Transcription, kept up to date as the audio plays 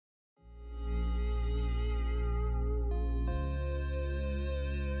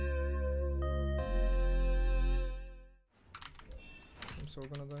so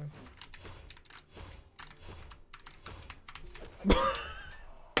gonna die.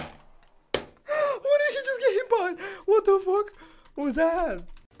 What did he just get hit by? What the fuck? What was that?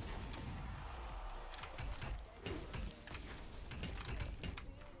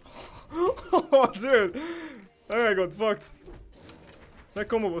 Oh, dude. That guy got fucked. That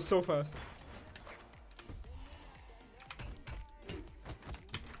combo was so fast.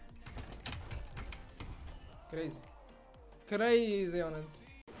 Crazy. Crazy on it.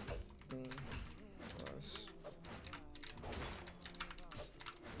 Nice.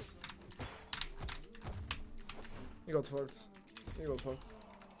 He got fucked. He got fucked.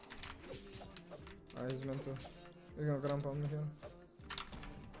 Ah, he's mental. He's gonna grandpa on me here.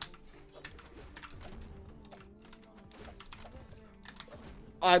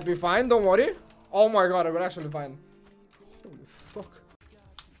 I'd be fine, don't worry. Oh my god, I will actually be fine. Holy fuck.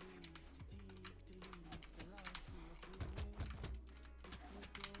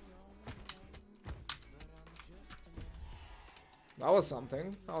 That was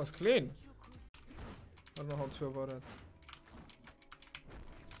something. That was clean. I don't know how to feel about that.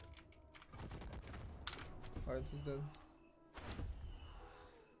 Alright, he's dead.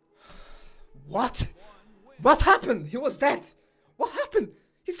 What? What happened? He was dead. What happened?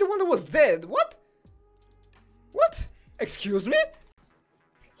 He's the one that was dead. What? What? Excuse me?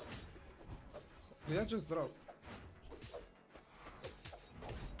 Did I just drop?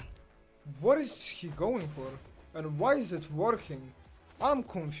 What is he going for? And why is it working? I'm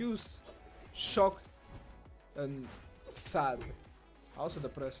confused, shocked, and sad. Also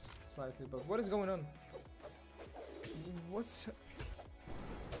depressed slightly, but what is going on? What's...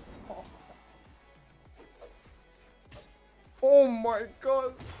 Oh, oh my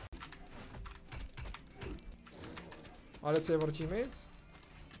god! Let's save our teammate.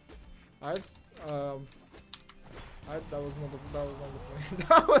 Alright, that was not the play.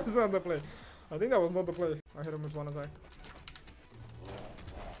 That was not the play. I think that was not the play. I hit him with one attack.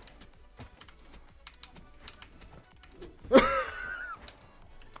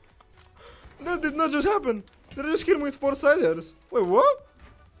 That did not just happen. Did I just hit him with 4 side heads? Wait, what?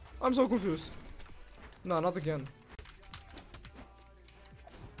 I'm so confused. No, not again.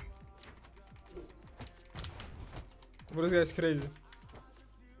 But this guy's crazy.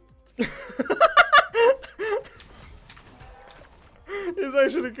 He's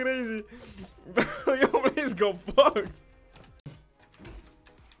actually crazy. Yo, please go fucked.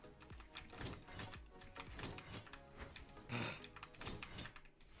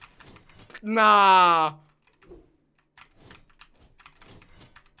 Nah.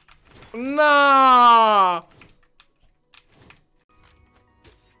 Nah.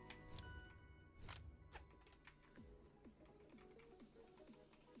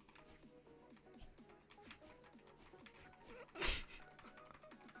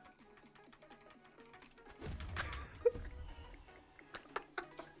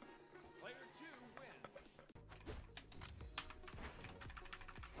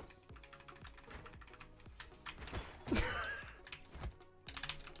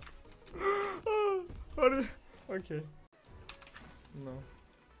 Okay. No.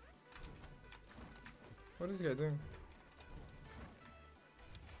 What is this guy doing?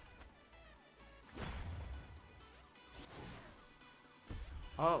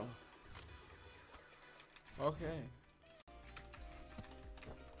 Oh. Okay.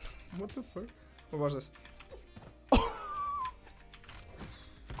 What the fuck? What was this? I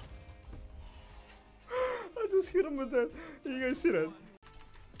just hit him with that. You guys see that?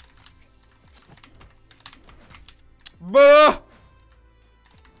 Bah!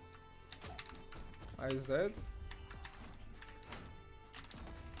 He's dead.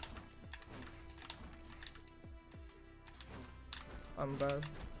 I'm bad.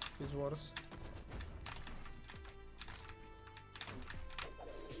 He's worse.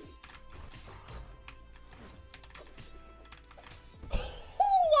 Out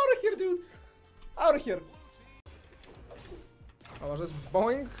of here, dude! Out of here! I was just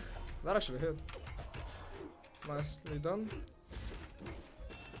boing. That actually hit. Nicely done.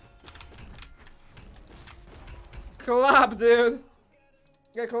 Clap, dude!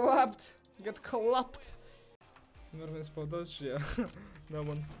 Get clapped! Get clapped! Normal spodać? Yeah. No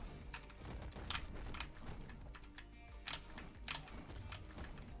one.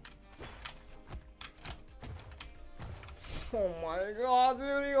 Oh my god,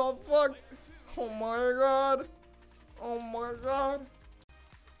 dude, you got fucked! Oh my god! Oh my god!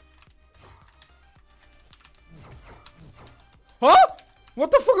 Huh? What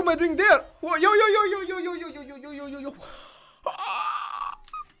the fuck am I doing there? What? Yo yo yo yo yo yo yo yo yo yo yo yo yo.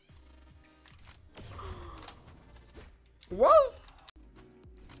 What?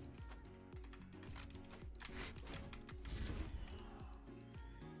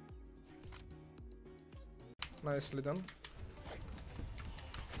 Nicely done.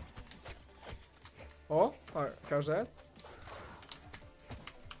 Oh, alright, catch that.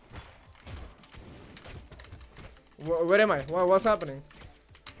 Where am I? What's happening?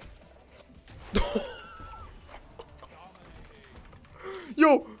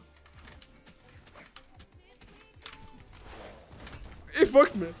 Yo! He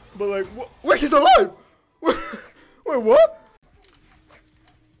fucked me, but like, wait, he's alive! Wait, what?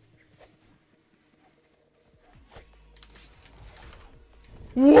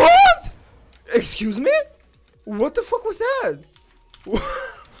 What? Excuse me? What the fuck was that?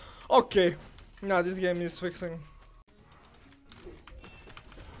 Okay. Nah, this game is fixing.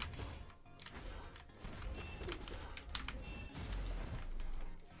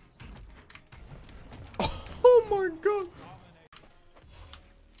 Oh my god.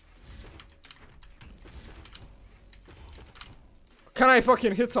 Can I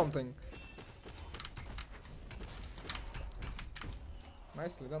fucking hit something?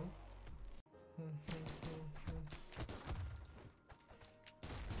 Nicely done.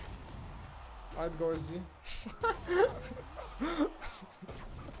 I'd go SD.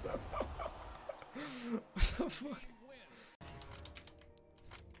 What the fuck?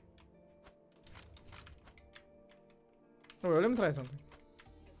 Oh, let me try something.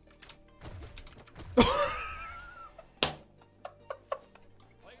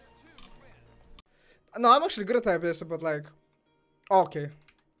 No, I'm actually good at type this, but like, okay.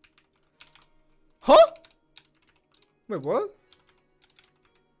 Huh? Wait, what?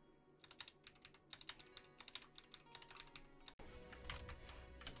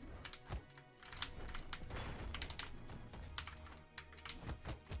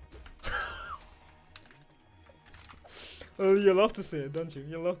 You love to see it, don't you?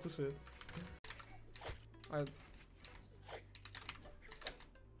 You love to see it. Wait.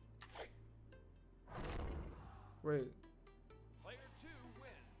 Player 2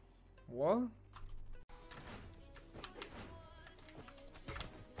 wins. What?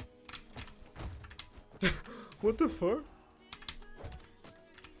 What the fuck?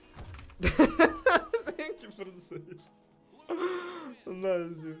 Thank you for the sage.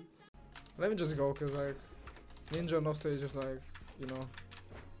 Nice, dude. Let me just go, cause like Ninja on off stage is like, you know.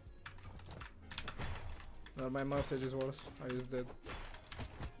 No, my mouse stage is worse. I just did.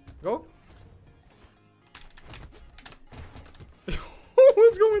 Go.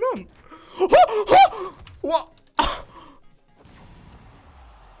 What's going on? What?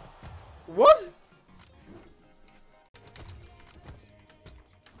 What?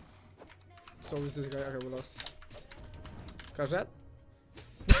 So is this guy? Okay, we lost. Catch that?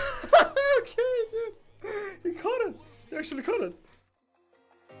 Okay, dude. He caught it. He actually caught it.